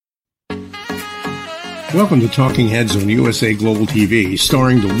Welcome to Talking Heads on USA Global TV,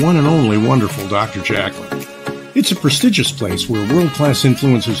 starring the one and only wonderful Dr. Jacqueline. It's a prestigious place where world-class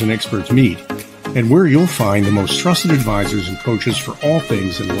influencers and experts meet, and where you'll find the most trusted advisors and coaches for all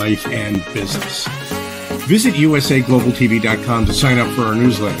things in life and business. Visit usaglobaltv.com to sign up for our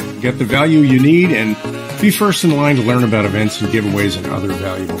newsletter, get the value you need, and be first in line to learn about events and giveaways and other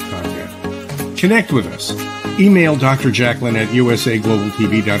valuable content. Connect with us. Email Dr. Jacqueline at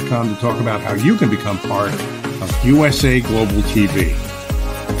usaglobaltv.com to talk about how you can become part of USA Global TV.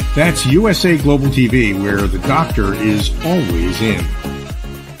 That's USA Global TV, where the doctor is always in.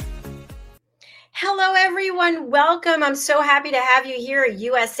 Hello, everyone. Welcome. I'm so happy to have you here at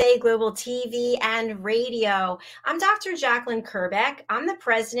USA Global TV and Radio. I'm Dr. Jacqueline Kerbeck. I'm the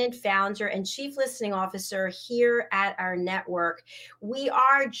president, founder, and chief listening officer here at our network. We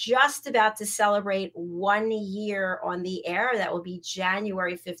are just about to celebrate 1 year on the air. That will be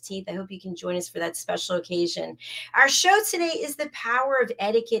January 15th. I hope you can join us for that special occasion. Our show today is The Power of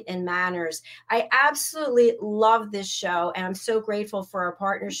Etiquette and Manners. I absolutely love this show, and I'm so grateful for our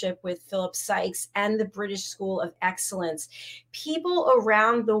partnership with Philip Sykes and the British School of Excellence. People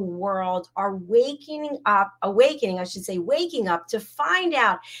around the world are waking up to find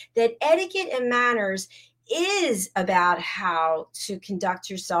out that etiquette and manners is about how to conduct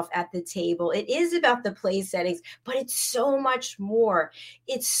yourself at the table. It is about the place settings, but it's so much more.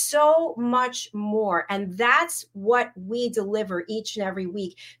 It's so much more. And that's what we deliver each and every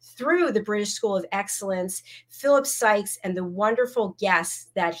week through the British School of Excellence, Philip Sykes, and the wonderful guests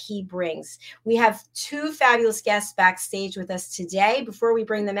that he brings. We have two fabulous guests backstage with us today. Before we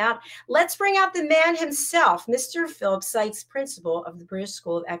bring them out, let's bring out the man himself, Mr. Philip Sykes, principal of the British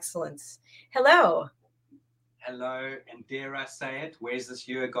School of Excellence. Hello. Hello, and dare I say it, where's this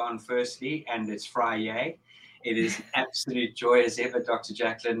year gone firstly? And it's Friday. It is an absolute joy as ever, Dr.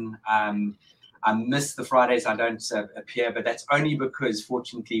 Jacqueline. I miss the Fridays I don't appear, but that's only because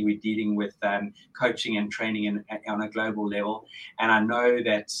fortunately we're dealing with coaching and training on a global level. And I know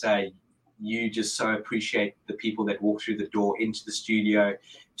that you just so appreciate the people that walk through the door into the studio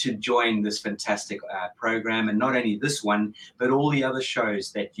to join this fantastic program, and not only this one, but all the other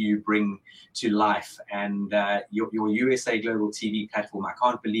shows that you bring to life. And your USA Global TV platform, I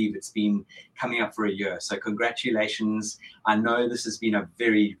can't believe it's been coming up for a year. So congratulations. I know this has been a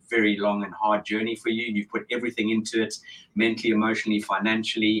very, very long and hard journey for you. You've put everything into it, mentally, emotionally,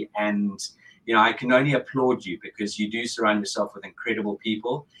 financially, and I can only applaud you because you do surround yourself with incredible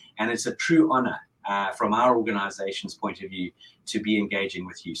people, and it's a true honor from our organization's point of view to be engaging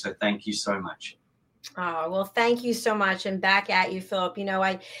with you. So thank you so much. Oh, well, thank you so much. And back at you, Philip.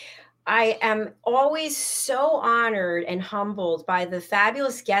 I am always so honored and humbled by the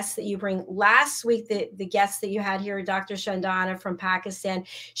fabulous guests that you bring. Last week, the guest that you had here, Dr. Shandana from Pakistan,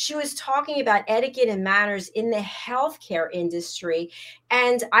 she was talking about etiquette and manners in the healthcare industry.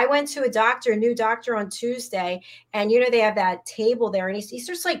 And I went to a new doctor on Tuesday, and they have that table there, and he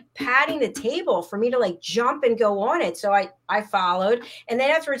starts patting the table for me to jump and go on it. So I followed, and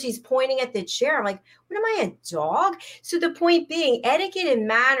then afterwards he's pointing at the chair. I'm like, what am I, a dog? So the point being, etiquette and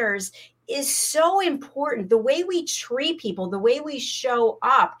manners is so important. The way we treat people, the way we show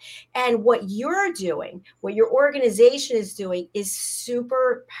up, and what you're doing, what your organization is doing, is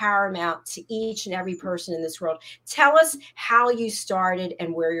super paramount to each and every person in this world. Tell us how you started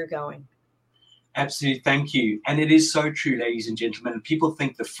and where you're going. Absolutely. Thank you. And it is so true, ladies and gentlemen. People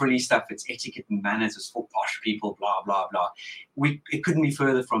think the frilly stuff, it's etiquette and manners, it's for posh people, blah, blah, blah. It couldn't be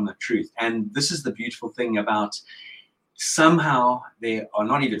further from the truth. And this is the beautiful thing about somehow there are,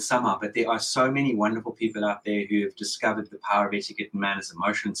 not even somehow, but there are so many wonderful people out there who have discovered the power of etiquette and manners,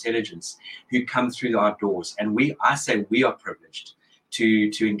 emotional intelligence, who come through our doors. And I say we are privileged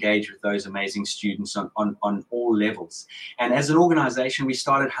to engage with those amazing students on all levels. And as an organization, we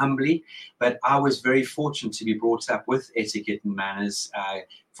started humbly, but I was very fortunate to be brought up with etiquette and manners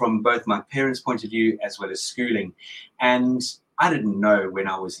from both my parents' point of view as well as schooling. And I didn't know when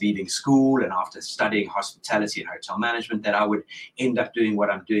I was leaving school and after studying hospitality and hotel management that I would end up doing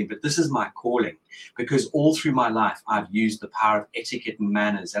what I'm doing. But this is my calling, because all through my life, I've used the power of etiquette and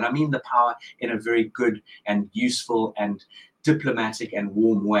manners. And I mean the power in a very good and useful and diplomatic and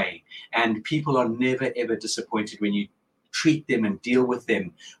warm way. And people are never, ever disappointed when you treat them and deal with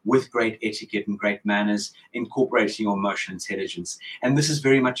them with great etiquette and great manners, incorporating your emotional intelligence. And this is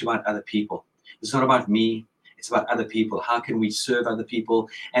very much about other people. It's not about me. It's about other people. How can we serve other people?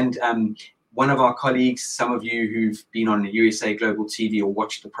 And one of our colleagues, some of you who've been on the USA Global TV or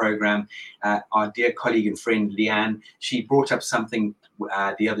watched the program, our dear colleague and friend Leanne, she brought up something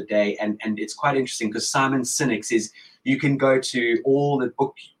the other day, and it's quite interesting because Simon Sinek says You can go to all the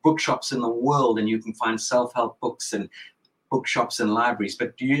bookshops in the world and you can find self-help books and bookshops and libraries.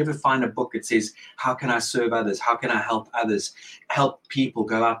 But do you ever find a book that says, how can I serve others? How can I help others? Help people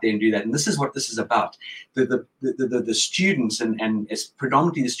go out there and do that. And this is what this is about. The students, and it's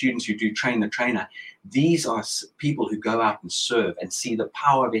predominantly the students who do train the trainer, these are people who go out and serve and see the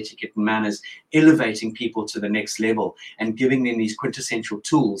power of etiquette and manners, elevating people to the next level and giving them these quintessential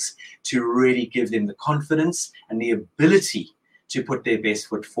tools to really give them the confidence and the ability to put their best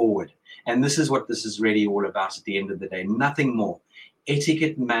foot forward. And this is what this is really all about at the end of the day, nothing more.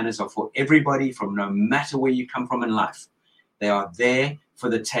 Etiquette and manners are for everybody, from no matter where you come from in life. They are there for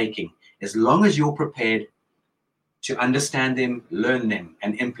the taking. As long as you're prepared to understand them, learn them,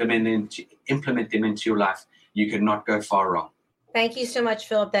 and implement them into your life, you cannot go far wrong. Thank you so much,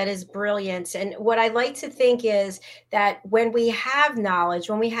 Philip. That is brilliant. And what I like to think is that when we have knowledge,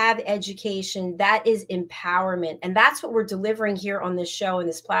 when we have education, that is empowerment. And that's what we're delivering here on this show and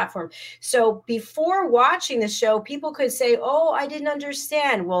this platform. So before watching the show, people could say, oh, I didn't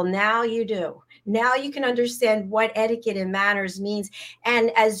understand. Well, now you do. Now you can understand what etiquette and manners means.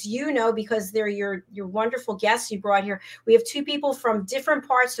 And as you know, because they're your wonderful guests you brought here, we have two people from different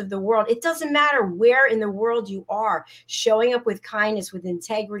parts of the world. It doesn't matter where in the world you are, showing up with kindness, with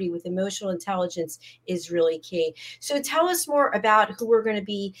integrity, with emotional intelligence is really key. So tell us more about who we're going to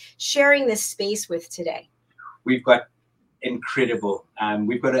be sharing this space with today. We've got incredible,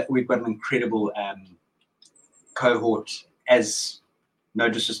 we've got an incredible cohort, as no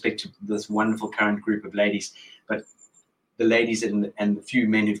disrespect to this wonderful current group of ladies, but the ladies and the few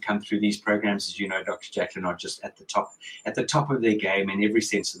men who've come through these programs, as you know, Dr. Jacqueline, are just at the top of their game in every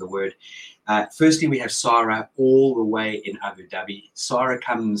sense of the word. Firstly, we have Sarah, all the way in Abu Dhabi. Sarah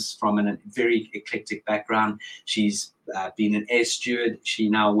comes from a very eclectic background. She's been an air steward. She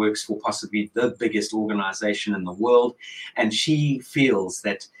now works for possibly the biggest organization in the world, and she feels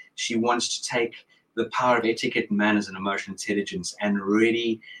that she wants to take the power of etiquette, manners, and emotional intelligence and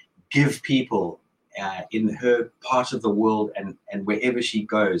really give people in her part of the world and wherever she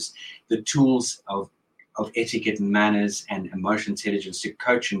goes the tools of etiquette and manners and emotional intelligence to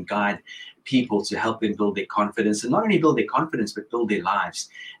coach and guide people, to help them build their confidence, and not only build their confidence but build their lives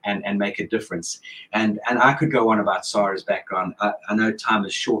and make a difference. And I could go on about Sarah's background. I know time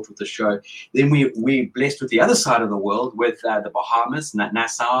is short with the show. Then we're blessed with the other side of the world, with the Bahamas,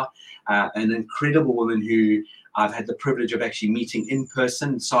 Nassau, an incredible woman who I've had the privilege of actually meeting in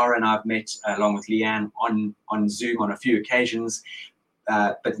person. Sarah and I've met along with Leanne on Zoom on a few occasions,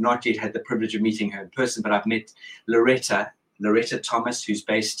 but not yet had the privilege of meeting her in person. But I've met Loretta Thomas, who's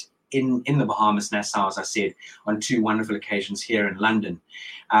based in the Bahamas, Nassau, as I said, on two wonderful occasions here in London.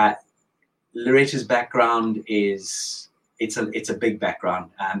 Loretta's background is it's a big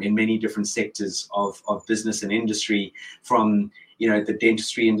background in many different sectors of business and industry, from the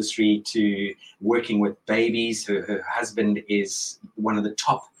dentistry industry to working with babies. Her husband is one of the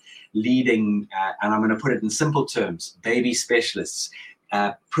top leading, and I'm going to put it in simple terms, baby specialists,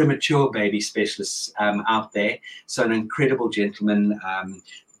 premature baby specialists out there. So an incredible gentleman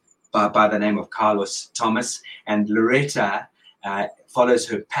by the name of Carlos Thomas. And Loretta follows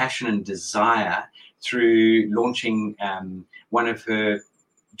her passion and desire through launching one of her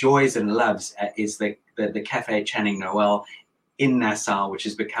joys and loves is the Cafe Channing Noel in Nassau, which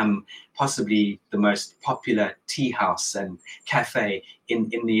has become possibly the most popular tea house and cafe in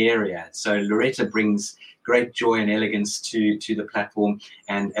the area. So Loretta brings great joy and elegance to the platform.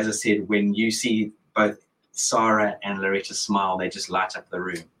 And as I said, when you see both Sarah and Loretta smile, they just light up the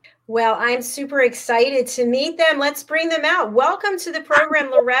room. Well, I'm super excited to meet them. Let's bring them out. Welcome to the program,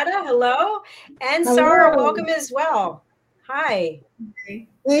 Loretta. Hello. And Hello. Sarah, welcome as well. Hi.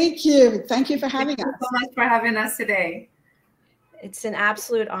 Thank you. Thank you for having us. Thank you so much for having us today. It's an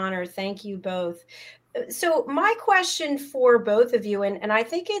absolute honor. Thank you both. So my question for both of you, and I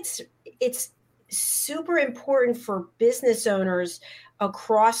think it's super important for business owners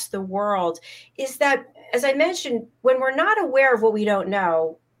across the world, is that, as I mentioned, when we're not aware of what we don't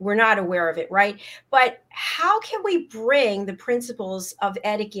know, we're not aware of it, right? But how can we bring the principles of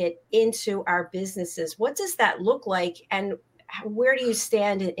etiquette into our businesses? What does that look like? And where do you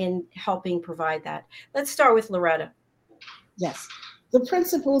stand in helping provide that? Let's start with Loretta. Yes, the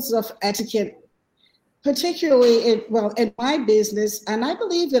principles of etiquette, particularly in my business, and I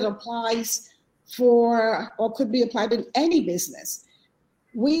believe it applies or could be applied in any business.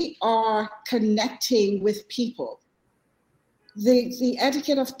 We are connecting with people. The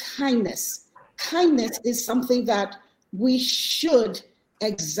etiquette of kindness. Kindness is something that we should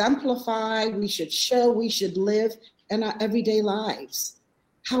exemplify, we should show, we should live in our everyday lives.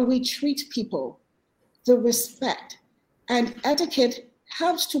 How we treat people, the respect. And etiquette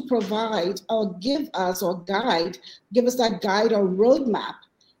helps to provide or give us that guide or roadmap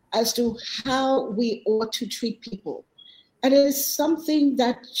as to how we ought to treat people. And it is something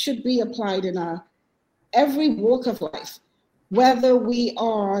that should be applied in every walk of life, whether we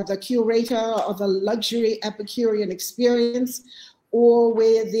are the curator of a luxury Epicurean experience, or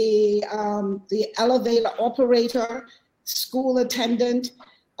we're the elevator operator, school attendant,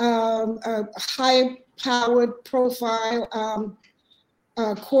 a high-powered profile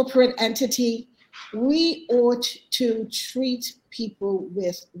corporate entity. We ought to treat people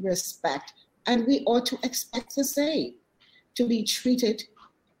with respect, and we ought to expect the same, to be treated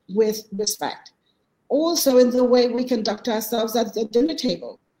with respect. Also, in the way we conduct ourselves at the dinner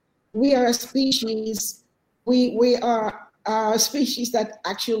table. We are a species, we are a species that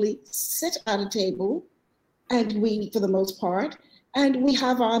actually sit at a table, and we, for the most part, and we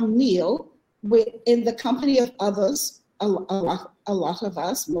have our meal in the company of others, a lot of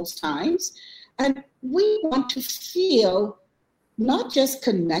us, most times, and we want to feel not just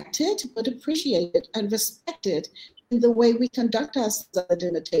connected, but appreciated and respected in the way we conduct ourselves at the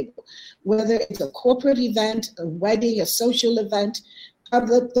dinner table, whether it's a corporate event, a wedding, a social event,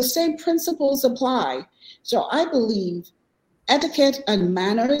 the same principles apply. So I believe etiquette and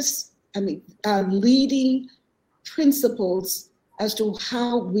manners, are leading principles as to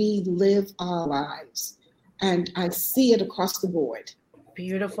how we live our lives. And I see it across the board.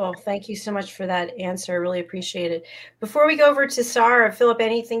 Beautiful. Thank you so much for that answer. I really appreciate it. Before we go over to Sarah, Philip,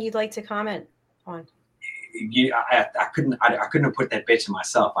 anything you'd like to comment on? I couldn't have put that better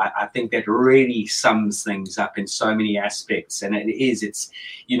myself. I think that really sums things up in so many aspects, and it's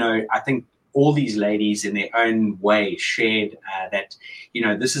I think all these ladies in their own way shared that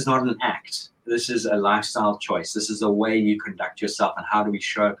this is not an act. This is a lifestyle choice. This is a way you conduct yourself, and how do we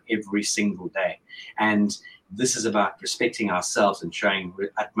show up every single day. And this is about respecting ourselves and showing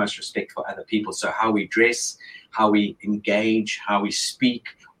utmost respect for other people. So how we dress, how we engage, how we speak,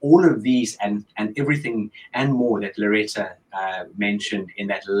 all of these and everything and more that Loretta mentioned in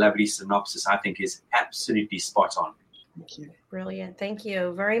that lovely synopsis, I think is absolutely spot on. Thank you. Brilliant. Thank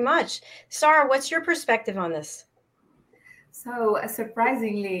you very much. Sarah, what's your perspective on this? So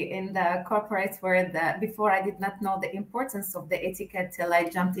surprisingly, in the corporate world, before I did not know the importance of the etiquette till I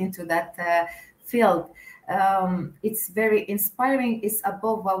jumped into that field. It's very inspiring. It's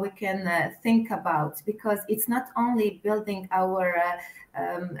above what we can think about, because it's not only building our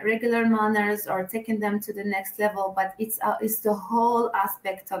regular manners or taking them to the next level, but it's the whole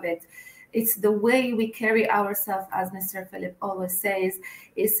aspect of it. It's the way we carry ourselves, as Mr. Philip always says.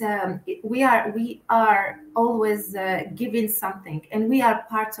 We are always giving something, and we are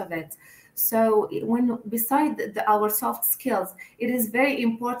part of it. So when beside our soft skills, it is very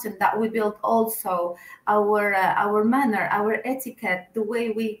important that we build also our manner, our etiquette, the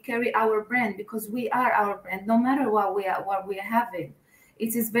way we carry our brand, because we are our brand, no matter what we are having.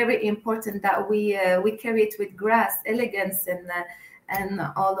 It is very important that we carry it with grace, elegance, and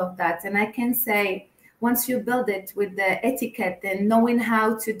all of that. And I can say, once you build it with the etiquette and knowing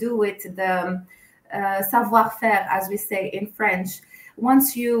how to do it, the savoir-faire, as we say in French,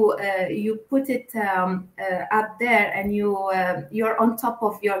 once you put it up there and you're on top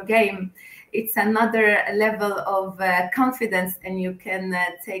of your game, it's another level of confidence, and you can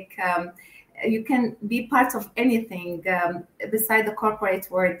you can be part of anything beside the corporate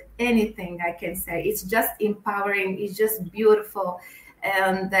world. Anything, I can say. It's just empowering. It's just beautiful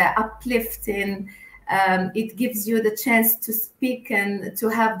and uplifting. It gives you the chance to speak and to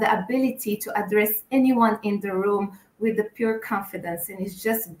have the ability to address anyone in the room with the pure confidence, and it's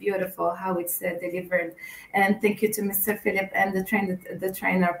just beautiful how it's delivered. And thank you to Mr. Philip and the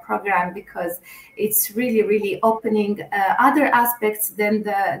trainer program, because it's really opening other aspects than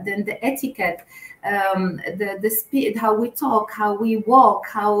the etiquette, the speed, how we talk, how we walk,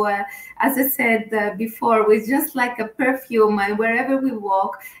 how as I said before, we're just like a perfume, and wherever we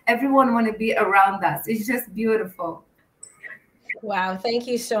walk, everyone want to be around us. It's just beautiful. Wow, thank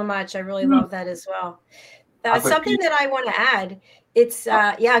you so much. I really love that as well. Something that I want to add, it's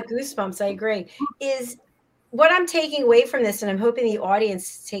goosebumps, I agree, is what I'm taking away from this, and I'm hoping the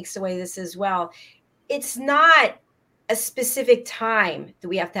audience takes away this as well. It's not a specific time that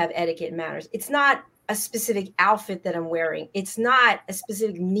we have to have etiquette and manners. It's not a specific outfit that I'm wearing. It's not a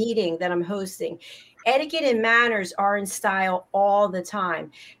specific meeting that I'm hosting. Etiquette and manners are in style all the time.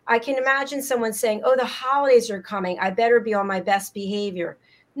 I can imagine someone saying, oh, the holidays are coming, I better be on my best behavior.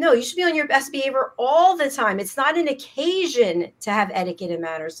 No, you should be on your best behavior all the time. It's not an occasion to have etiquette and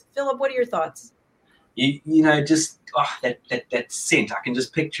manners. Philip, what are your thoughts? You know, just that scent, I can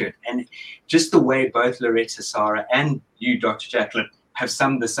just picture it. And just the way both Loretta, Sarah, and you, Dr. Jacqueline, have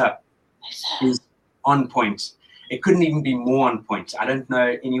summed this up is on point. It couldn't even be more on point. I don't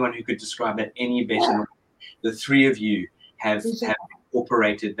know anyone who could describe that any better. The three of you have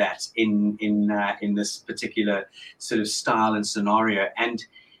incorporated that in this particular sort of style and scenario. And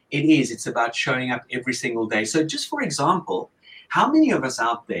it's about showing up every single day. So just for example, how many of us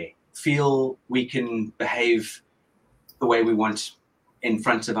out there feel we can behave the way we want in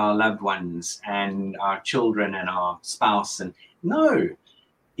front of our loved ones and our children and our spouse? And no,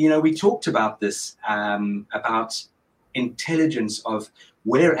 you know, we talked about this, about intelligence of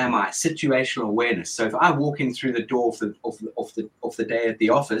where am I, situational awareness. So if I walk in through the door of the day at the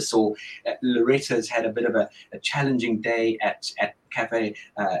office, or Loretta's had a bit of a challenging day at Cafe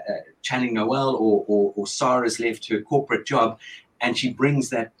Channing Noel, or Sarah's left her corporate job, and she brings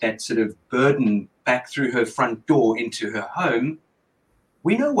that sort of burden back through her front door into her home,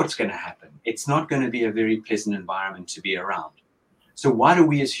 we know what's going to happen. It's not going to be a very pleasant environment to be around. So why do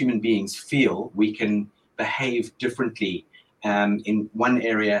we as human beings feel we can behave differently in one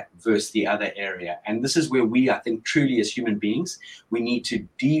area versus the other area? And this is where we, I think, truly as human beings, we need to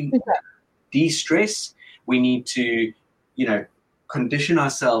de-stress. We need to, you know, condition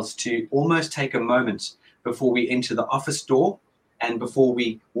ourselves to almost take a moment before we enter the office door and before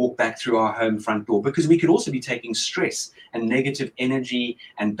we walk back through our home front door, because we could also be taking stress and negative energy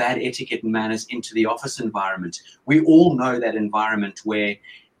and bad etiquette and manners into the office environment. We all know that environment where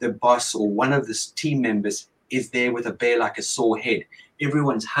the boss or one of the team members is there with a bear like a sore head.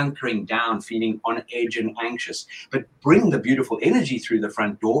 Everyone's hunkering down, feeling on edge and anxious. But bring the beautiful energy through the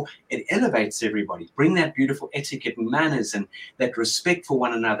front door, it elevates everybody. Bring that beautiful etiquette and manners and that respect for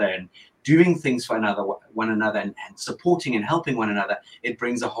one another and doing things for one another and supporting and helping one another. It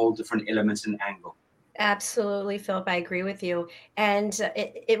brings a whole different element and angle. Absolutely, Philip. I agree with you. And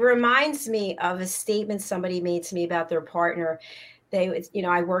it reminds me of a statement somebody made to me about their partner. They, you know,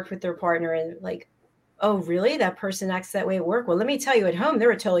 I worked with their partner and like, oh, really? That person acts that way at work? Well, let me tell you, at home,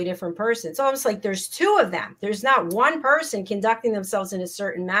 they're a totally different person. It's almost like there's two of them. There's not one person conducting themselves in a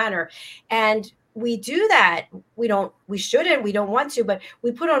certain manner. And we do that. We shouldn't, we don't want to, but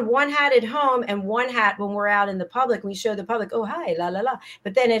we put on one hat at home and one hat when we're out in the public. We show the public, oh, hi, la, la, la.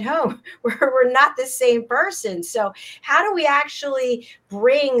 But then at home, we're not the same person. So how do we actually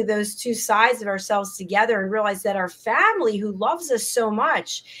bring those two sides of ourselves together and realize that our family, who loves us so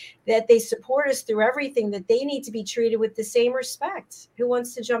much, that they support us through everything, that they need to be treated with the same respect? Who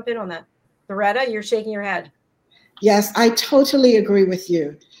wants to jump in on that? Loretta, you're shaking your head. Yes, I totally agree with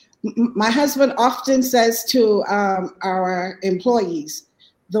you. My husband often says to our employees,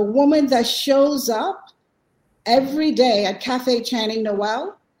 the woman that shows up every day at Cafe Channing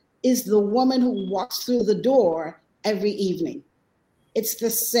Noel is the woman who walks through the door every evening. It's the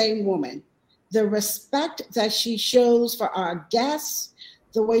same woman. The respect that she shows for our guests,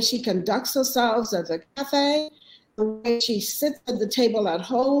 the way she conducts herself at the cafe, the way she sits at the table at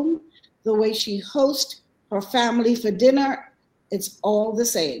home, the way she hosts her family for dinner, it's all the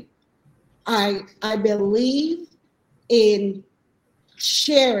same. I believe in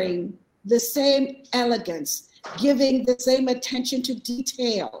sharing the same elegance, giving the same attention to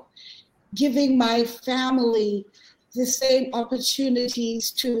detail, giving my family the same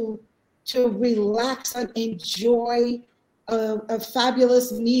opportunities to relax and enjoy a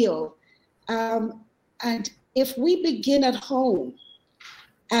fabulous meal. And if we begin at home,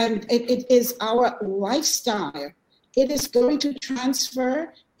 and it is our lifestyle, it is going to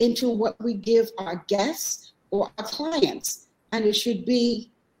transfer into what we give our guests or our clients. And it should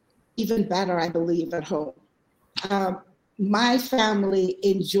be even better, I believe, at home. My family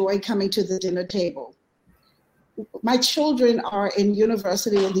enjoy coming to the dinner table. My children are in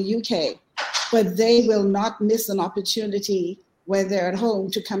university in the UK, but they will not miss an opportunity when they're at home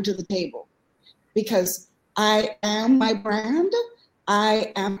to come to the table, because I am my brand.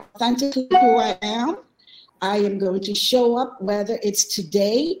 I am authentically who I am. I am going to show up, whether it's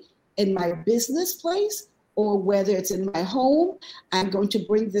today in my business place or whether it's in my home. I'm going to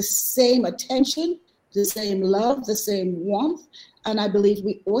bring the same attention, the same love, the same warmth. And I believe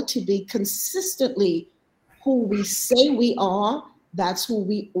we ought to be consistently who we say we are. That's who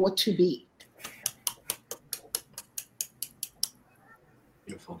we ought to be.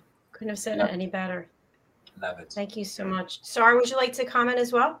 Beautiful. Couldn't have said it any better. Love it. Thank you so much. Sarah, would you like to comment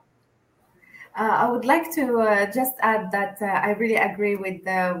as well? I would like to just add that I really agree with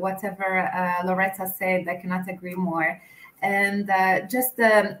whatever Loretta said. I cannot agree more. And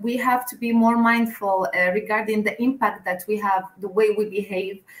we have to be more mindful regarding the impact that we have, the way we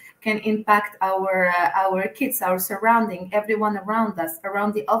behave can impact our kids, our surrounding, everyone around us,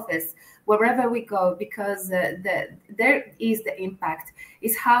 around the office, wherever we go, because there is the impact.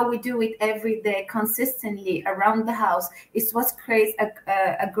 It's how we do it every day, consistently around the house. It's what creates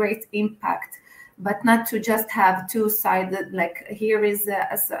a great impact. But not to just have two-sided, like here is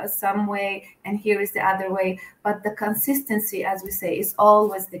some way and here is the other way. But the consistency, as we say, is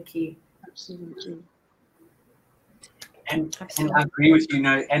always the key. Absolutely. And I agree with you.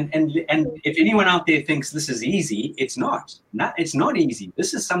 And if anyone out there thinks this is easy, it's not. It's not easy.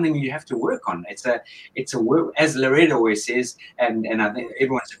 This is something you have to work on. It's a work, as Loretta always says, and I think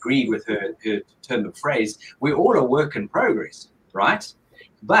everyone's agreed with her term of phrase. We're all a work in progress, right?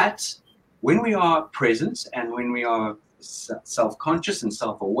 But when we are present and when we are self-conscious and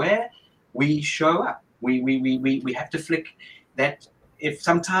self-aware, we show up. We have to flick that. If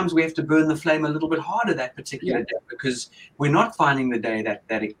sometimes we have to burn the flame a little bit harder that particular day, because we're not finding the day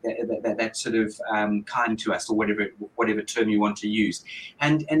that sort of kind to us, or whatever term you want to use.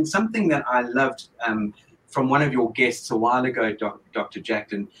 And something that I loved from one of your guests a while ago, Dr.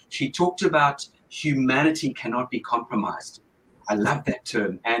 Jacqueline, she talked about humanity cannot be compromised. I love that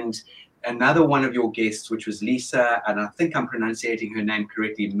term. And another one of your guests, which was Lisa, and I think I'm pronouncing her name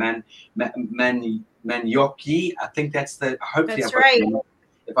correctly, Manyoki, I think that's the. Hopefully, that's right.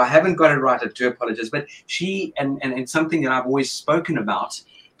 If I haven't got it right, I do apologize. But she and it's something that I've always spoken about.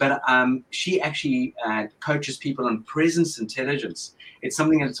 But she actually coaches people on presence intelligence. It's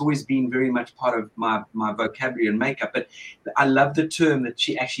something that's always been very much part of my vocabulary and makeup. But I love the term that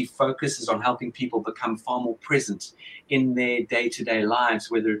she actually focuses on helping people become far more present in their day-to-day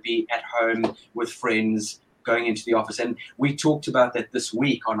lives, whether it be at home, with friends, going into the office. And we talked about that this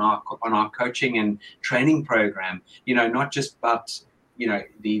week on our coaching and training program. Not just about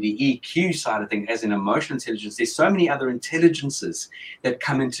the EQ side of things, as in emotional intelligence. There's so many other intelligences that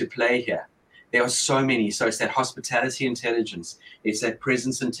come into play here. There are so many. So it's that hospitality intelligence, it's that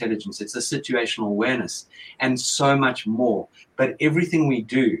presence intelligence, it's the situational awareness, and so much more. But everything we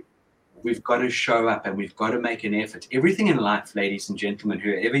do, we've got to show up and we've got to make an effort. Everything in life, ladies and gentlemen,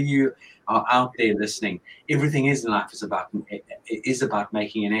 whoever you are out there listening, everything in life is about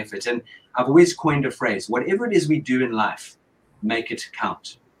making an effort. And I've always coined a phrase: whatever it is we do in life, make it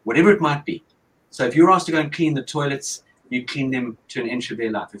count, whatever it might be. So if you're asked to go and clean the toilets, you clean them to an inch of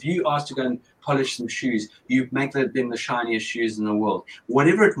their life. If you asked to go and polish some shoes, you make them the shiniest shoes in the world.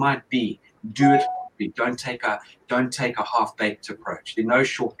 Whatever it might be, do it. Don't take a half-baked approach. There are no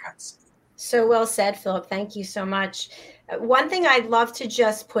shortcuts. So well said, Philip. Thank you so much. One thing I'd love to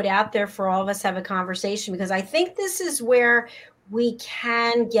just put out there for all of us to have a conversation, because I think this is where we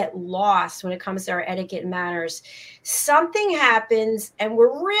can get lost when it comes to our etiquette and manners. Something happens and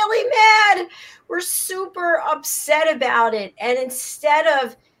we're really mad. We're super upset about it. And instead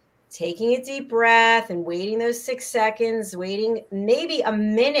of taking a deep breath and waiting those 6 seconds, waiting maybe a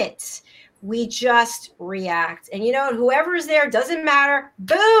minute, we just react. And whoever's there, doesn't matter.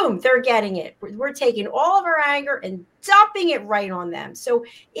 Boom, they're getting it. We're taking all of our anger and dumping it right on them. So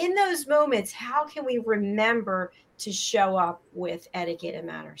in those moments, how can we remember to show up with etiquette and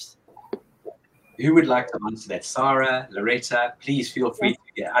manners? Who would like to answer that? Sarah, Loretta, please feel free.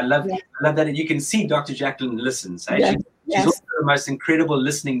 I love that you can see Dr. Jacqueline listens. Eh? She's also the most incredible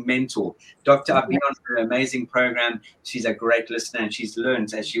listening mentor. I've been on her amazing program. She's a great listener, and she's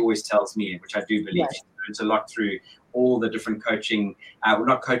learned, as she always tells me, which I do believe, she learns a lot through all the different coaching,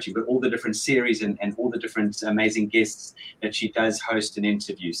 not coaching, but all the different series and all the different amazing guests that she does host and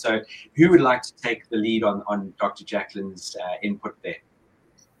interview. So who would like to take the lead on Dr. Jacqueline's input there?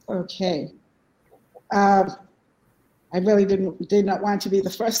 Okay. I really did not want to be the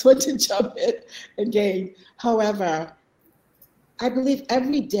first one to jump in again. However, I believe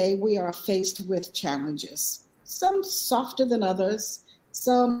every day we are faced with challenges, some softer than others,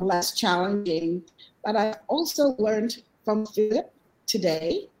 some less challenging. But I've also learned from Philip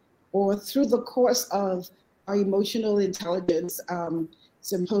today, or through the course of our emotional intelligence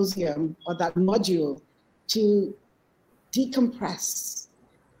symposium, or that module, to decompress,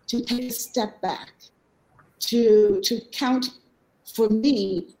 to take a step back, to count. For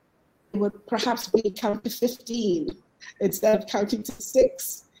me, it would perhaps be count to 15 instead of counting to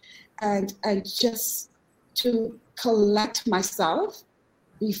 6, and just to collect myself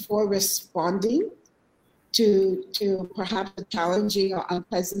before responding to perhaps a challenging or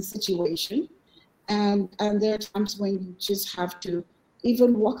unpleasant situation. And there are times when you just have to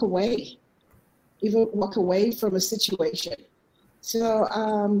even walk away from a situation.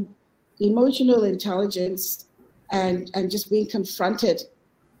 So emotional intelligence and just being confronted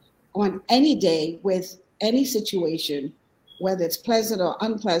on any day with any situation whether it's pleasant or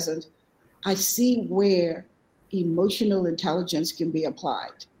unpleasant, I see where emotional intelligence can be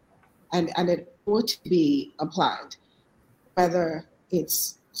applied. And it ought to be applied, whether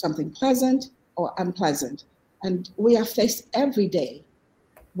it's something pleasant or unpleasant. And we are faced every day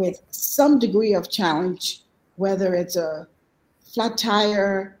with some degree of challenge, whether it's a flat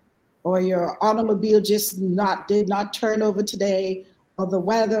tire or your automobile just did not turn over today, or the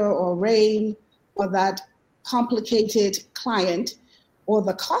weather or rain, or that complicated client, or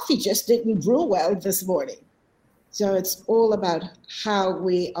the coffee just didn't brew well this morning. So it's all about how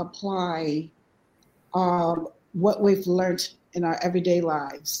we apply what we've learned in our everyday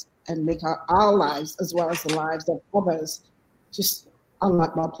lives and make our lives, as well as the lives of others, just a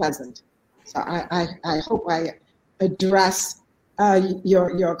lot more pleasant. So I hope I address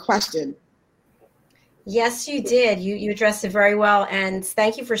your question. Yes, you did. You addressed it very well. And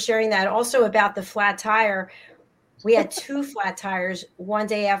thank you for sharing that. Also about the flat tire. We had 2 flat tires one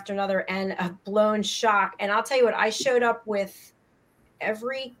day after another and a blown shock. And I'll tell you what, I showed up with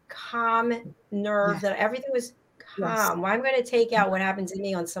every calm nerve, that everything was calm. Yes. Well, I'm going to take out what happened to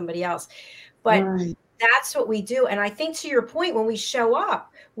me on somebody else. But that's what we do. And I think, to your point, when we show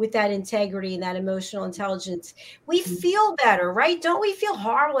up with that integrity and that emotional intelligence, we feel better, right? Don't we feel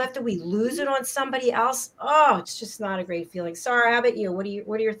horrible after we lose it on somebody else? Oh, it's just not a great feeling. Sarah, how about you? What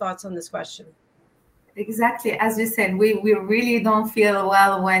are your thoughts on this question? Exactly. As you said, we really don't feel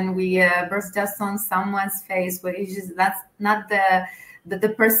well when we burst dust on someone's face, but it's just, that's not the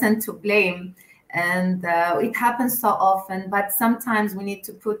person to blame. And it happens so often, but sometimes we need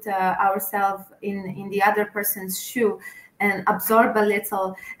to put ourselves in the other person's shoe and absorb a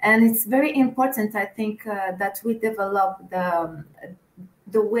little. And it's very important, I think, that we develop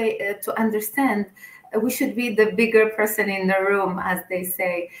the way to understand we should be the bigger person in the room, as they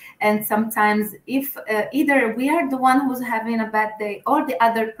say. And sometimes if either we are the one who's having a bad day or the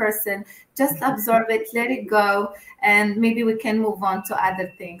other person, just absorb it, let it go, and maybe we can move on to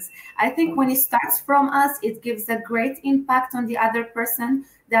other things. I think when it starts from us, it gives a great impact on the other person.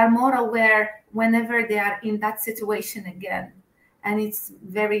 They are more aware whenever they are in that situation again. And it's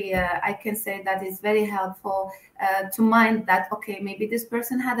very, I can say that it's very helpful to mind that, okay, maybe this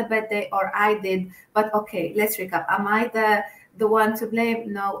person had a bad day or I did, but okay, let's recap. Am I the one to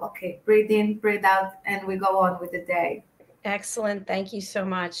blame? No, okay, breathe in, breathe out, and we go on with the day. Excellent. Thank you so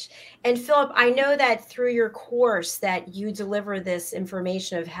much. And Philip, I know that through your course that you deliver this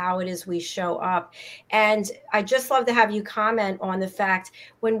information of how it is we show up. And I just love to have you comment on the fact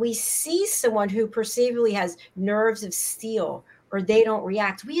when we see someone who perceivably has nerves of steel, or they don't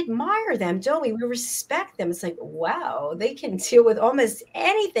react, we admire them, don't we? We respect them. It's like, wow, they can deal with almost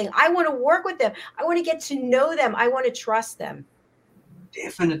anything. I want to work with them. I want to get to know them. I want to trust them.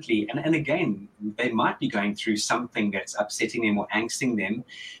 Definitely. And again, they might be going through something that's upsetting them or angsting them,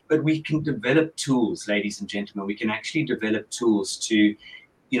 but we can develop tools, ladies and gentlemen. We can actually develop tools to,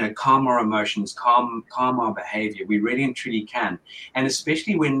 calm our emotions, calm our behavior. We really and truly can. And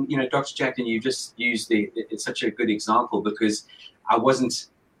especially when, Dr. Jacqueline, you just used it's such a good example, because I wasn't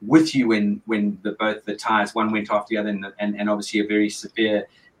with you when both the tires, one went after the other, and obviously a very severe,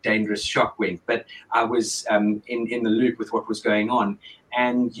 dangerous shock went. But I was in the loop with what was going on.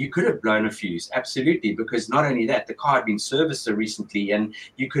 And you could have blown a fuse, absolutely, because not only that, the car had been serviced so recently, and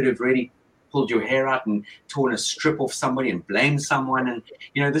you could have really pulled your hair out and torn a strip off somebody and blamed someone.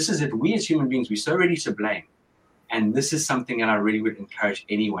 And, this is it. We as human beings, we're so ready to blame. And this is something that I really would encourage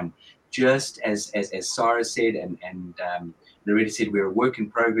anyone, just as Sarah said and Loretta said, we're a work in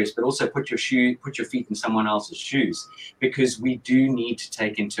progress, but also put your feet in someone else's shoes, because we do need to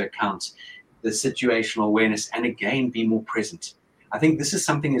take into account the situational awareness and, again, be more present. I think this is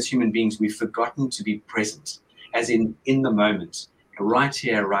something as human beings we've forgotten to be present, as in the moment, right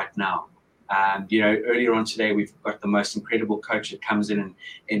here, right now. Earlier on today, we've got the most incredible coach that comes in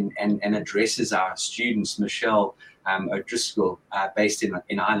and addresses our students, Michelle O'Driscoll, based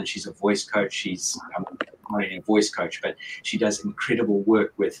in Ireland. She's a voice coach. She's not only a voice coach, but she does incredible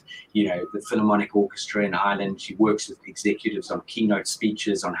work with, the Philharmonic Orchestra in Ireland. She works with executives on keynote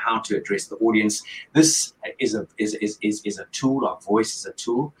speeches on how to address the audience. This is a tool. Our voice is a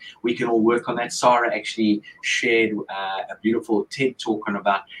tool. We can all work on that. Sarah actually shared a beautiful TED talk on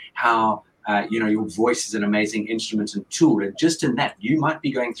about how your voice is an amazing instrument and tool. And just in that, you might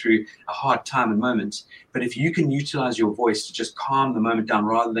be going through a hard time and moment, but if you can utilize your voice to just calm the moment down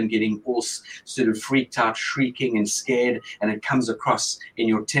rather than getting all sort of freaked out, shrieking and scared, and it comes across in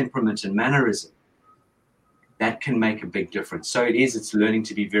your temperament and mannerism, that can make a big difference. So it's learning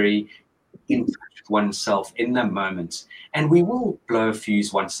to be very in touch with oneself in the moment. And we will blow a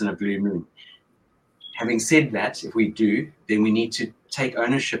fuse once in a blue moon. Having said that, if we do, then we need to take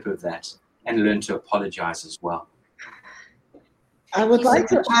ownership of that and learn to apologize as well. I would like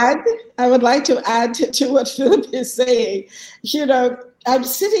to add to what Philip is saying. You know, I'm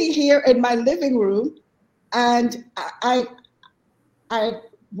sitting here in my living room, and I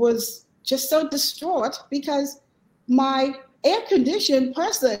was just so distraught because my air-conditioned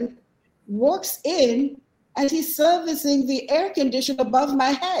person walks in and he's servicing the air condition above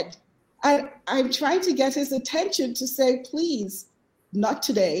my head. I'm trying to get his attention to say, please, not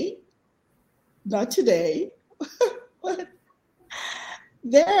today, not today. But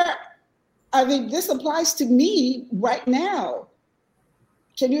this applies to me right now.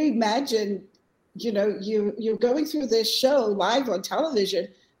 Can you imagine, you know, you're going through this show live on television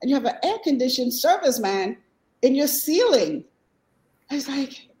and you have an air-conditioned serviceman in your ceiling? I was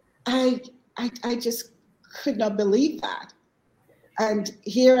like, I just could not believe that. And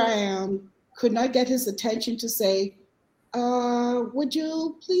here I am, could not get his attention to say, would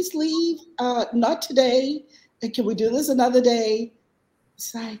you please leave? Not today. Can we do this another day?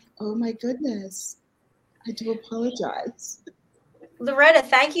 It's like, oh my goodness, I do apologize. Loretta,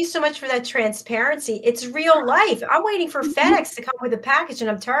 thank you so much for that transparency. It's real life. I'm waiting for FedEx to come with a package, and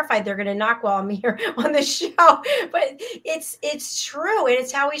I'm terrified they're going to knock while I'm here on the show. But it's true, and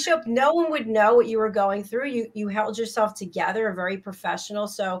it's how we show up. No one would know what you were going through. You held yourself together, very professional.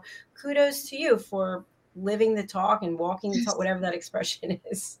 So kudos to you for living the talk and walking the talk, whatever that expression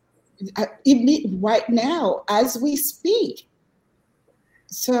is. Right now, as we speak.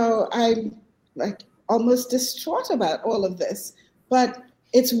 So I'm like almost distraught about all of this. But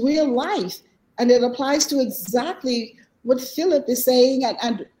it's real life, and it applies to exactly what Philip is saying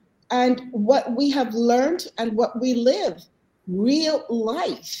and what we have learned and what we live, real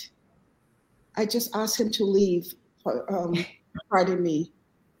life. I just asked him to leave, pardon me.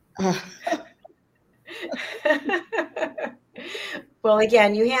 Well,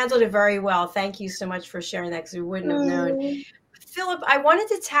 again, you handled it very well. Thank you so much for sharing that, because we wouldn't have known. Philip, I wanted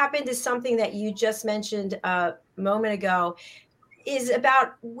to tap into something that you just mentioned a moment ago, is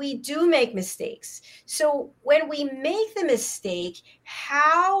about we do make mistakes. So when we make the mistake,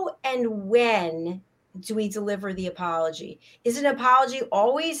 how and when do we deliver the apology? Is an apology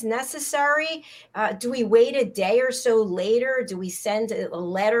always necessary? Do we wait a day or so later? Do we send a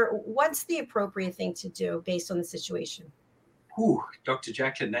letter? What's the appropriate thing to do based on the situation? Ooh, Dr.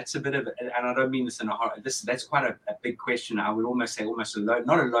 Jacqueline, that's a bit of, and I don't mean this in a horror, that's quite a big question. I would almost say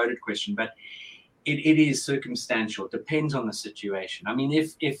not a loaded question, but it is circumstantial. It depends on the situation. I mean,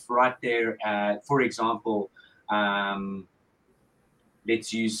 if right there, for example, I'm going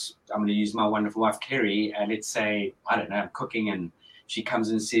to use my wonderful wife, Kerry, and let's say, I don't know, I'm cooking and she comes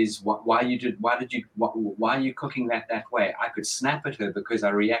and says, why are you cooking that way? I could snap at her because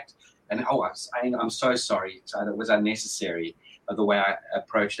I react and, I'm so sorry. That was unnecessary. The way I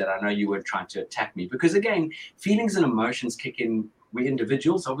approached that. I know you weren't trying to attack me, because again, feelings and emotions kick in. We're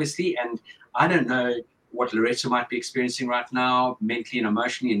individuals, obviously, and I don't know what Loretta might be experiencing right now, mentally and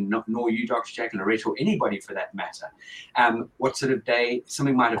emotionally, and nor you, Dr. Jacqueline, Loretta, or anybody for that matter. What sort of day,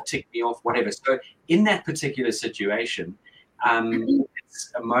 something might have ticked me off, whatever. So in that particular situation,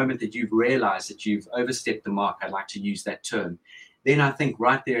 it's a moment that you've realized that you've overstepped the mark. I'd like to use that term. Then I think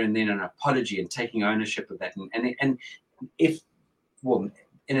right there and then an apology and taking ownership of that. And if, well,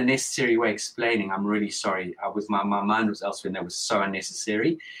 in a necessary way, explaining, I'm really sorry. My mind was elsewhere, and that was so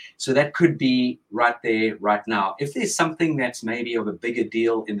unnecessary. So that could be right there, right now. If there's something that's maybe of a bigger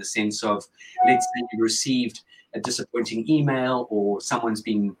deal, in the sense of, let's say you received a disappointing email, or someone's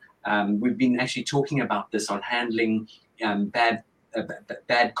been, we've been actually talking about this on handling bad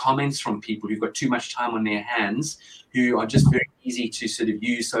comments from people who've got too much time on their hands, who are just very easy to sort of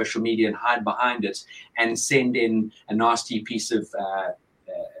use social media and hide behind it and send in a nasty piece of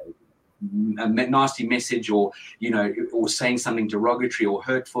a nasty message, or or saying something derogatory or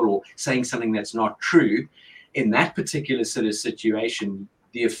hurtful, or saying something that's not true. In that particular sort of situation,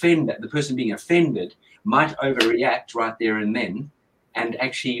 the person being offended, might overreact right there and then and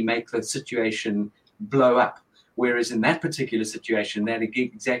actually make the situation blow up. Whereas in that particular situation, that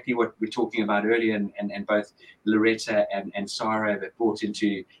exactly what we're talking about earlier, and both Loretta and Sarah have brought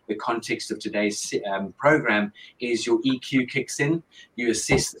into the context of today's program, is your EQ kicks in. You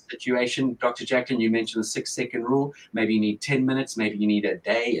assess the situation. Dr. Jacqueline, you mentioned the 6-second rule. Maybe you need 10 minutes, maybe you need a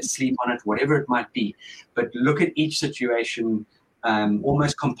day, a sleep on it, whatever it might be. But look at each situation,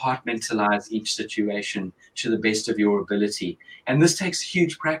 almost compartmentalize each situation to the best of your ability. And this takes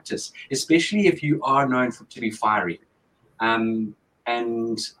huge practice, especially if you are known to be fiery. And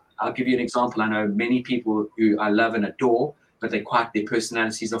I'll give you an example. I know many people who I love and adore, but their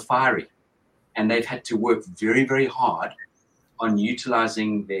personalities are fiery. and they've had to work very, very hard on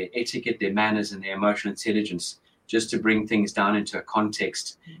utilizing their etiquette, their manners, and their emotional intelligence just to bring things down into a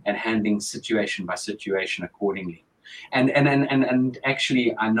context and handling situation by situation accordingly. And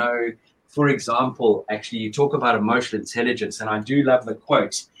actually, I know, for example, actually, you talk about emotional intelligence, and I do love the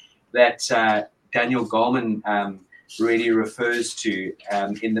quote that Daniel Goleman really refers to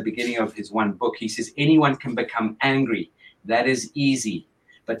in the beginning of his one book. He says, anyone can become angry. That is easy.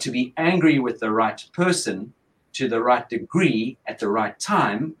 But to be angry with the right person, to the right degree, at the right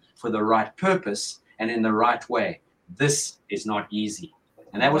time, for the right purpose, and in the right way, this is not easy.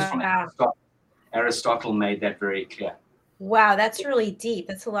 And that was from Aristotle. Aristotle made that very clear. Wow, that's really deep.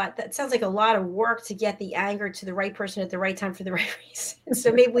 That's a lot. That sounds like a lot of work to get the anger to the right person at the right time for the right reason.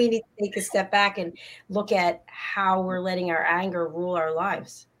 So maybe we need to take a step back and look at how we're letting our anger rule our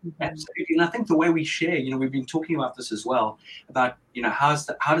lives. Absolutely. And I think the way we share, we've been talking about this as well, about, how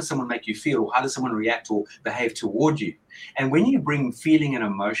does someone make you feel, or how does someone react or behave toward you? And when you bring feeling and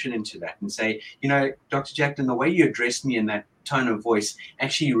emotion into that and say, Dr. Jacqueline, the way you addressed me in that tone of voice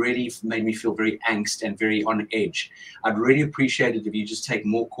actually really made me feel very angst and very on edge. I'd really appreciate it if you just take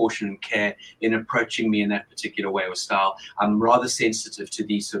more caution and care in approaching me in that particular way or style. I'm rather sensitive to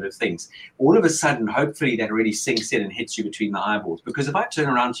these sort of things. All of a sudden, hopefully that really sinks in and hits you between the eyeballs. Because if I turn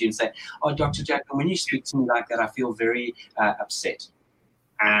around to you and say, oh, Dr. Jacqueline, when you speak to me like that, I feel very upset.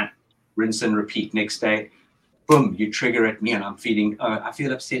 Rinse and repeat. Next day, boom, you trigger at me and I'm feeling, I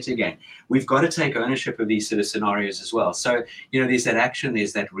feel upset again. We've got to take ownership of these sort of scenarios as well. So, there's that action,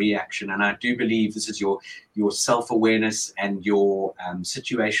 there's that reaction. And I do believe this is your self-awareness and your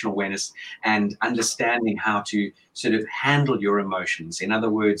situational awareness and understanding how to sort of handle your emotions. In other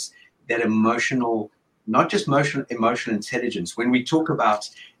words, that emotional, not just emotional intelligence. When we talk about,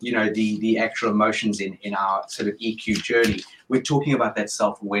 the actual emotions in our sort of EQ journey, we're talking about that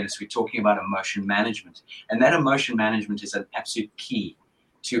self-awareness. We're talking about emotion management. And that emotion management is an absolute key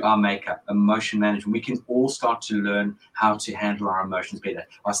to our makeup, emotion management. We can all start to learn how to handle our emotions better,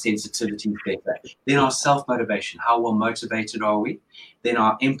 our sensitivity better. Then our self-motivation, how well motivated are we? Then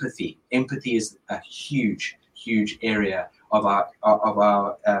our empathy. Empathy is a huge area of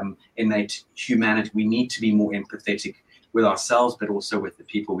our innate humanity. We need to be more empathetic with ourselves, but also with the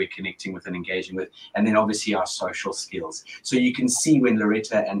people we're connecting with and engaging with, and then obviously our social skills. So you can see when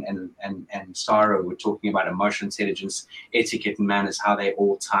Loretta and Sarah were talking about emotional intelligence, etiquette, and manners, how they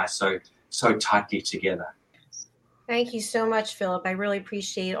all tie so tightly together. Thank you so much, Philip. I really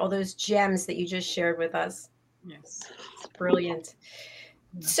appreciate all those gems that you just shared with us. Yes, it's brilliant.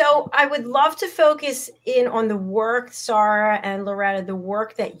 So I would love to focus in on the work, Sarah and Loretta, the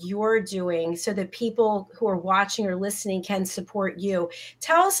work that you're doing so that people who are watching or listening can support you.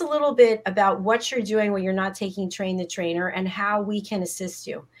 Tell us a little bit about what you're doing when you're not taking Train the Trainer and how we can assist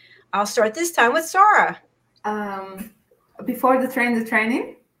you. I'll start this time with Sarah. Before the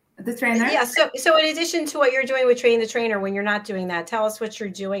trainer? Yeah, so in addition to what you're doing with Train the Trainer, when you're not doing that, tell us what you're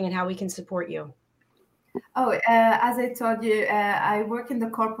doing and how we can support you. Oh, as I told you, I work in the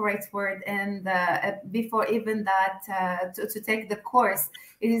corporate world, and before even that, to take the course,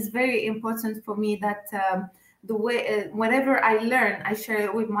 it is very important for me that the way whatever I learn, I share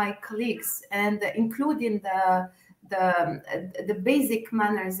it with my colleagues, and including the basic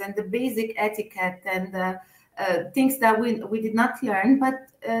manners and the basic etiquette and things that we did not learn, but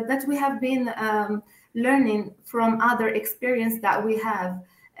that we have been learning from other experience that we have.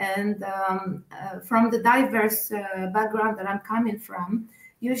 And from the diverse background that I'm coming from,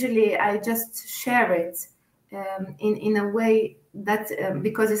 usually I just share it in a way that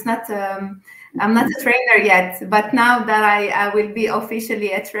because it's not, I'm not a trainer yet, but now that I will be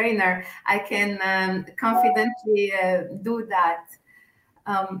officially a trainer, I can confidently do that.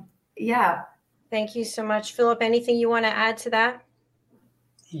 Yeah. Thank you so much, Philip. Anything you want to add to that?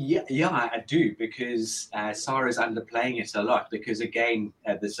 Yeah, I do, because Sarah's underplaying it a lot, because again,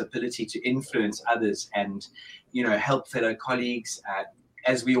 this ability to influence others and, help fellow colleagues,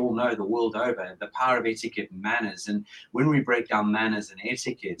 as we all know, the world over, the power of etiquette and manners. And when we break down manners and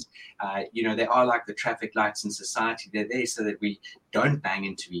etiquette, they are like the traffic lights in society. They're there so that we don't bang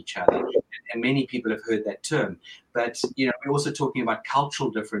into each other. And many people have heard that term. But, we're also talking about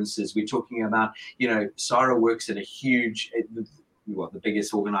cultural differences. We're talking about, Sarah works at a huge... the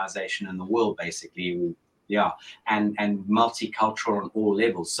biggest organization in the world, basically, and multicultural on all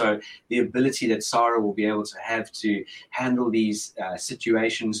levels. So the ability that Sarah will be able to have to handle these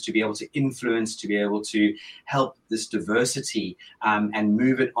situations, to be able to influence, to be able to help this diversity and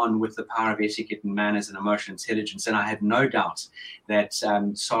move it on with the power of etiquette and manners and emotional intelligence. And I have no doubt that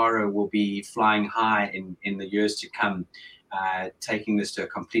Sarah will be flying high in the years to come, taking this to a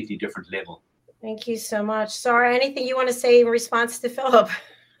completely different level. Thank you so much. Sarah, anything you want to say in response to Philip?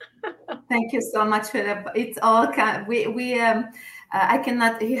 Thank you so much, Philip. It's all I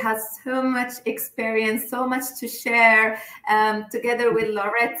cannot. He has so much experience, so much to share. Together with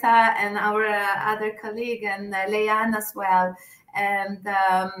Loretta and our other colleague and Leanne as well. And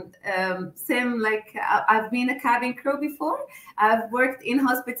same, like I've been a cabin crew before. I've worked in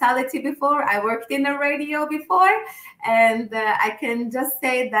hospitality before. I worked in the radio before, and I can just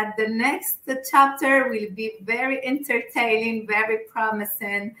say that the next chapter will be very entertaining, very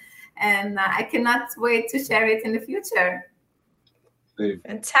promising, and I cannot wait to share it in the future.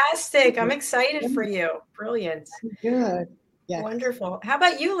 Fantastic! I'm excited for you. Brilliant. Good. Yes. Wonderful. How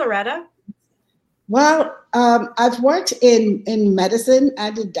about you, Loretta? Well, I've worked in medicine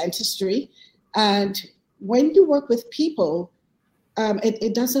and in dentistry. And when you work with people,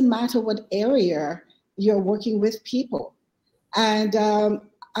 it doesn't matter what area you're working with people. And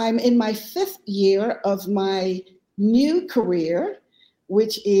I'm in my 5th year of my new career,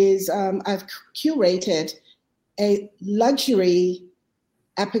 which is I've curated a luxury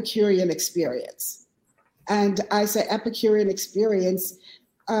Epicurean experience. And I say Epicurean experience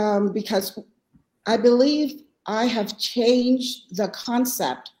because I believe I have changed the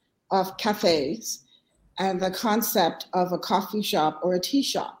concept of cafes and the concept of a coffee shop or a tea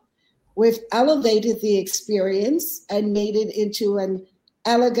shop. We've elevated the experience and made it into an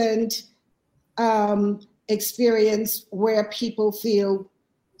elegant experience where people feel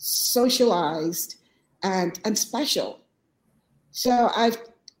socialized and special. So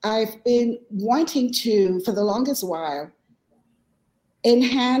I've been wanting to, for the longest while,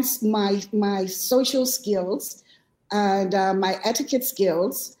 enhance my social skills and my etiquette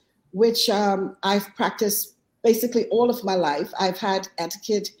skills, which I've practiced basically all of my life. I've had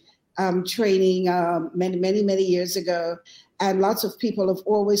etiquette training many years ago, and lots of people have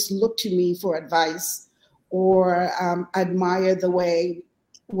always looked to me for advice or admire the way,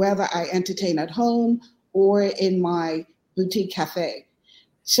 whether I entertain at home or in my boutique cafe.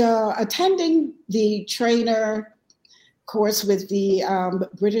 So attending the trainer course with the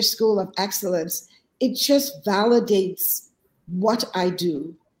British School of Excellence, it just validates what I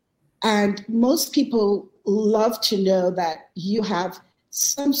do. And most people love to know that you have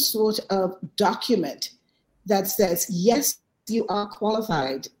some sort of document that says, yes, you are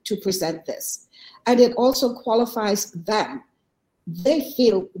qualified to present this. And it also qualifies them. They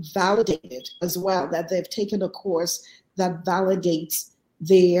feel validated as well, that they've taken a course that validates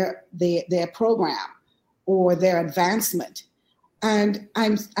their program or their advancement. And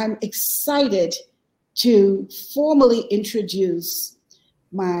I'm excited to formally introduce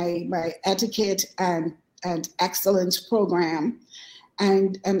my etiquette and excellence program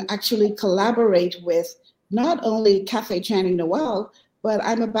and actually collaborate with not only Cafe Channing Noel, but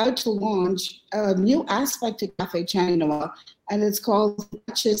I'm about to launch a new aspect to Cafe Channing Noel, and it's called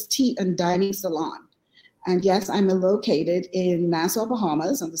Duchess Tea and Dining Salon. And yes, I'm located in Nassau,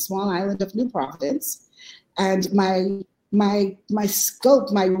 Bahamas, on the small island of New Providence. And my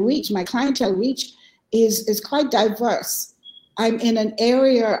scope, my reach, my clientele reach is quite diverse. I'm in an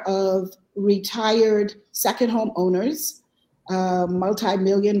area of retired second home owners,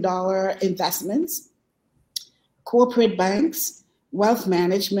 multi-million-dollar investments, corporate banks, wealth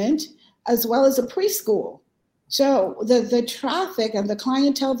management, as well as a preschool. So the traffic and the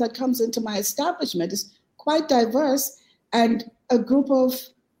clientele that comes into my establishment is quite diverse, and a group of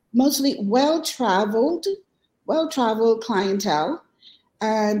mostly well-traveled clientele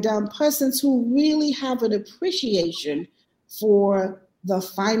and persons who really have an appreciation for the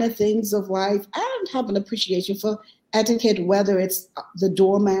finer things of life and have an appreciation for etiquette, whether it's the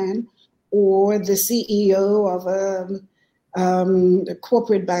doorman or the CEO of a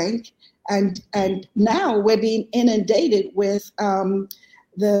corporate bank. And now we're being inundated with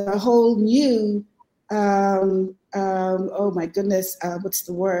the whole new, oh my goodness, what's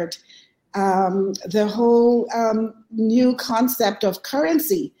the word? The whole new concept of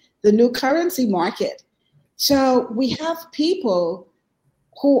currency, the new currency market. So we have people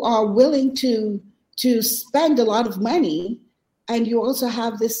who are willing to spend a lot of money, and you also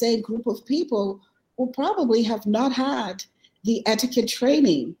have the same group of people who probably have not had the etiquette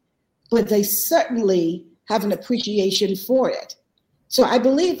training, but they certainly have an appreciation for it. So I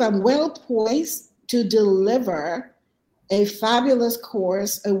believe I'm well poised to deliver a fabulous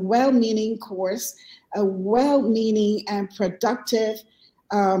course, a well-meaning course, a well-meaning and productive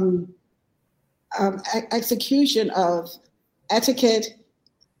execution of etiquette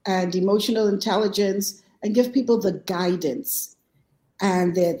and emotional intelligence, and give people the guidance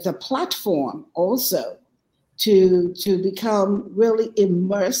and the platform also to become really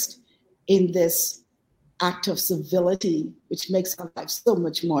immersed in this act of civility, which makes our life so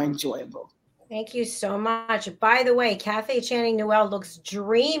much more enjoyable. Thank you so much. By the way, Cafe Channing Noel looks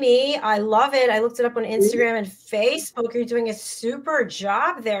dreamy. I love it. I looked it up on Instagram and Facebook. You're doing a super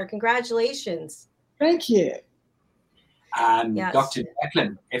job there. Congratulations. Thank you. Yes. Dr.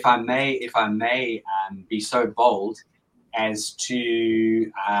 Jacqueline, if I may be so bold as to,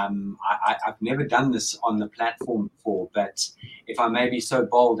 I've never done this on the platform before, but if I may be so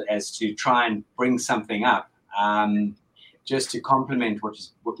bold as to try and bring something up, just to complement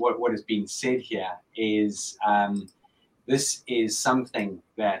what has been said here, is this is something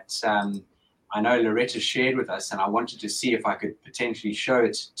that I know Loretta shared with us, and I wanted to see if I could potentially show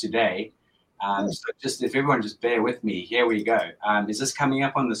it today. So just if everyone just bear with me, here we go. Is this coming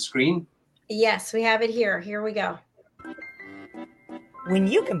up on the screen? Yes, we have it here. Here we go. When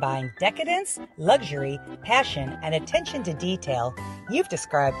you combine decadence, luxury, passion, and attention to detail, you've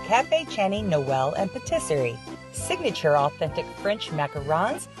described Cafe Channing Noel and Patisserie. Signature authentic French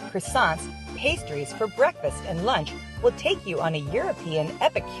macarons, croissants, pastries for breakfast and lunch will take you on a European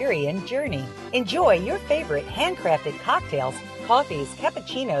Epicurean journey. Enjoy your favorite handcrafted cocktails, coffees,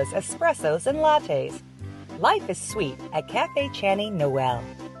 cappuccinos, espressos, and lattes. Life is sweet at Cafe Channing Noel.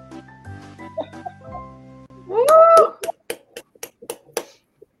 Woo!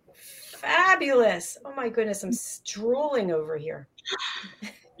 Fabulous. Oh my goodness, I'm drooling over here.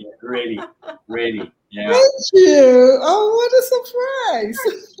 Yeah, really. Yeah. Thank you. Oh, what a surprise.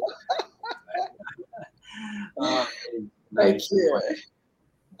 Thank you.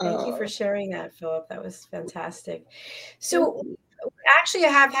 Thank you for sharing that, Philip. That was fantastic. So actually, I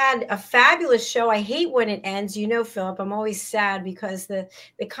have had a fabulous show. I hate when it ends. You know, Philip, I'm always sad because the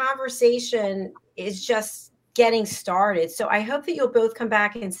conversation is just getting started. So I hope that you'll both come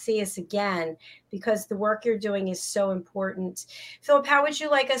back and see us again because the work you're doing is so important. Philip, how would you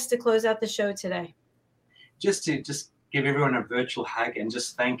like us to close out the show today? Just give everyone a virtual hug and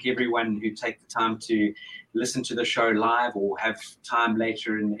just thank everyone who take the time to listen to the show live or have time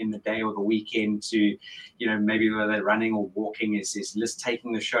later in the day or the weekend to, you know, maybe whether they're running or walking is just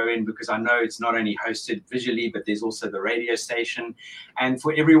taking the show in, because I know it's not only hosted visually, but there's also the radio station. And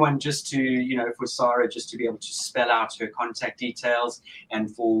for everyone just to, you know, for Sarah just to be able to spell out her contact details,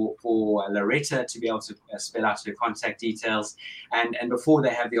 and for Loretta to be able to spell out her contact details. And before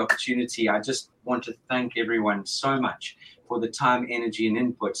they have the opportunity, I just want to thank everyone so much for the time, energy, and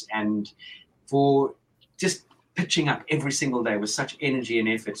input, and for just pitching up every single day with such energy and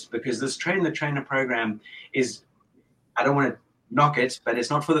effort, because this Train the Trainer program is, I don't want to knock it, but it's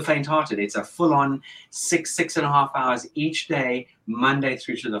not for the faint-hearted. It's a full-on 6.5 hours each day, Monday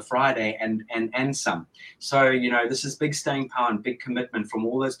through to the Friday, and some. So, you know, this is big staying power and big commitment from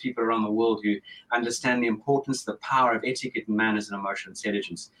all those people around the world who understand the importance, the power of etiquette and manners and emotional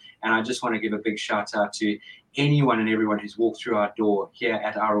intelligence. And I just want to give a big shout out to anyone and everyone who's walked through our door here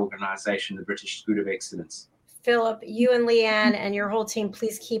at our organization, the British School of Excellence. Philip, you and Leanne and your whole team,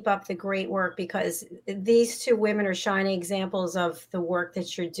 please keep up the great work, because these two women are shining examples of the work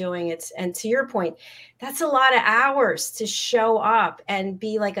that you're doing. And to your point, that's a lot of hours to show up and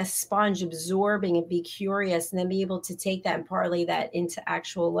be like a sponge, absorbing and be curious, and then be able to take that and parlay that into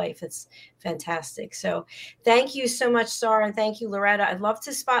actual life. It's fantastic. So thank you so much, Sarah, and thank you, Loretta. I'd love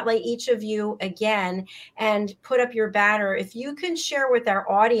to spotlight each of you again and put up your banner. If you can share with our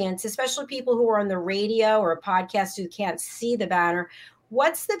audience, especially people who are on the radio or a podcast who can't see the banner,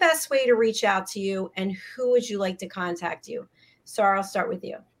 what's the best way to reach out to you, and who would you like to contact you? Sarah, I'll start with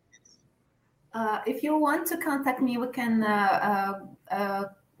you. If you want to contact me, we can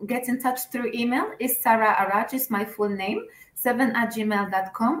get in touch through email. It's Sarah Araj, is my full name,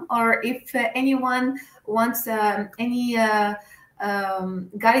 7@gmail.com. Or if anyone wants any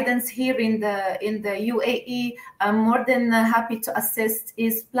guidance here in the UAE, I'm more than happy to assist.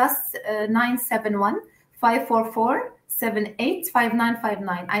 Is +971 544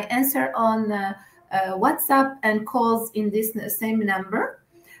 785959. I answer on WhatsApp and calls in this same number.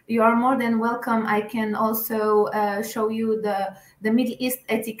 You are more than welcome. I can also show you the Middle East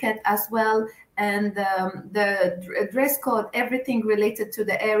etiquette as well, and the dress code, everything related to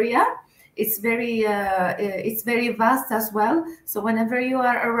the area. It's very vast as well. So whenever you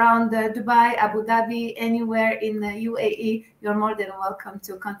are around Dubai, Abu Dhabi, anywhere in the UAE, you're more than welcome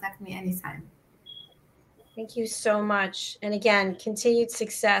to contact me anytime. Thank you so much. And again, continued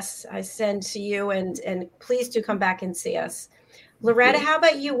success I send to you, and please do come back and see us. Loretta, how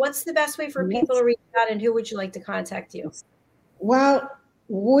about you? What's the best way for people to reach out, and who would you like to contact you? Well,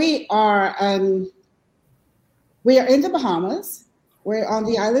 we are in the Bahamas. We're on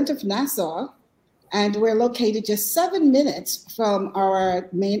the island of Nassau, And we're located just 7 minutes from our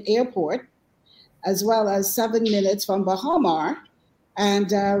main airport, as well as 7 minutes from Baha Mar.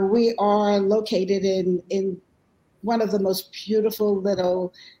 And we are located in one of the most beautiful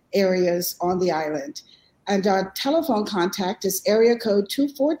little areas on the island. And our telephone contact is area code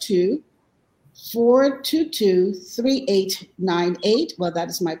 242-422-3898. Well, that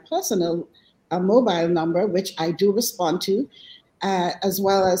is my personal mobile number, which I do respond to, as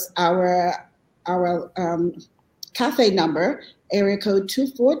well as our cafe number, area code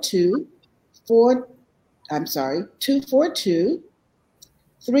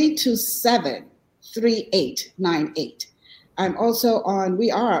 242-327-3898.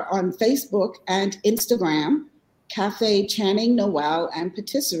 We are on Facebook and Instagram, Cafe Channing Noel and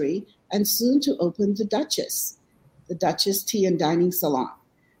Patisserie, and soon to open the Duchess Tea and Dining Salon.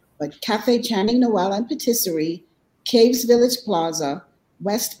 But Cafe Channing Noel and Patisserie, Caves Village Plaza,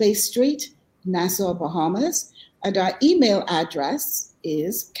 West Bay Street, Nassau, Bahamas. And our email address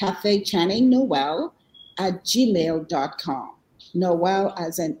is cafechanningnoel@gmail.com. Noel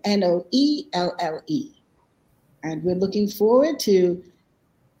as in Noelle. And we're looking forward to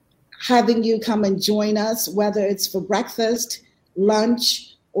having you come and join us, whether it's for breakfast,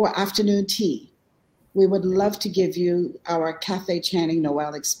 lunch, or afternoon tea. We would love to give you our Cafe Channing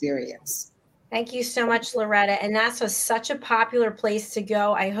Noel experience. Thank you so much, Loretta. And that's such a popular place to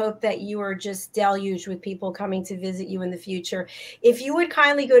go. I hope that you are just deluged with people coming to visit you in the future. If you would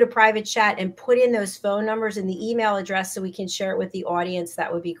kindly go to private chat and put in those phone numbers and the email address so we can share it with the audience,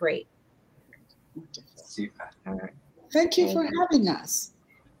 that would be great. Super. All right. Thank you for having us.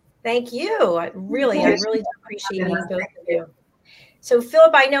 Thank you. I really do appreciate you, both of you. So,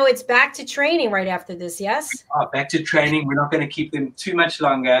 Philip, I know it's back to training right after this, yes? Back to training. We're not going to keep them too much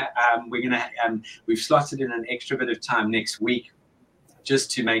longer. We've slotted in an extra bit of time next week just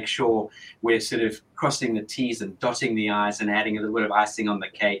to make sure we're sort of crossing the T's and dotting the I's and adding a little bit of icing on the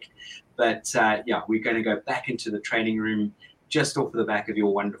cake. But we're going to go back into the training room just off the back of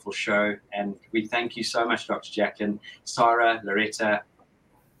your wonderful show. And we thank you so much, Dr. Jacqueline, Sarah, Loretta.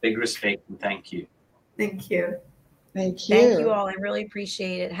 Big respect and thank you. Thank you. Thank you. Thank you all. I really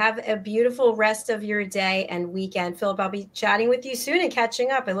appreciate it. Have a beautiful rest of your day and weekend. Philip, I'll be chatting with you soon and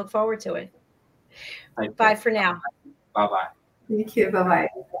catching up. I look forward to it. Bye for now. Bye-bye. Thank you. Bye-bye.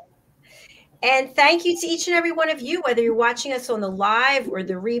 And thank you to each and every one of you, whether you're watching us on the live or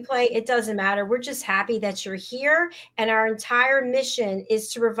the replay, it doesn't matter. We're just happy that you're here. And our entire mission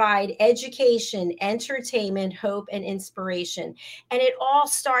is to provide education, entertainment, hope, and inspiration. And it all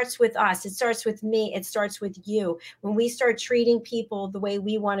starts with us. It starts with me. It starts with you. When we start treating people the way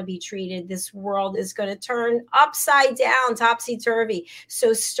we want to be treated, this world is going to turn upside down, topsy-turvy.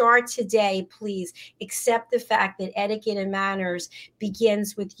 So start today, please. Accept the fact that etiquette and manners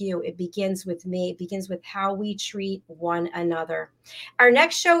begins with you. It begins with me. It begins with how we treat one another. Our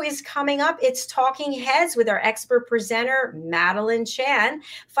next show is coming up. It's Talking Heads with our expert presenter, Madeline Chan,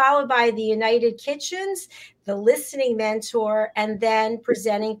 followed by the United Kitchens, the Listening Mentor, and then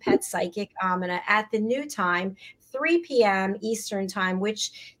presenting Pet Psychic Amina at the new time, 3 p.m. Eastern Time,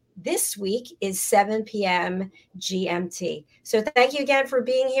 which this week is 7 p.m. GMT. So thank you again for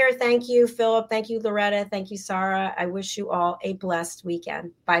being here. Thank you, Philip. Thank you, Loretta. Thank you, Sarah. I wish you all a blessed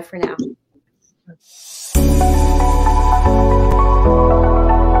weekend. Bye for now.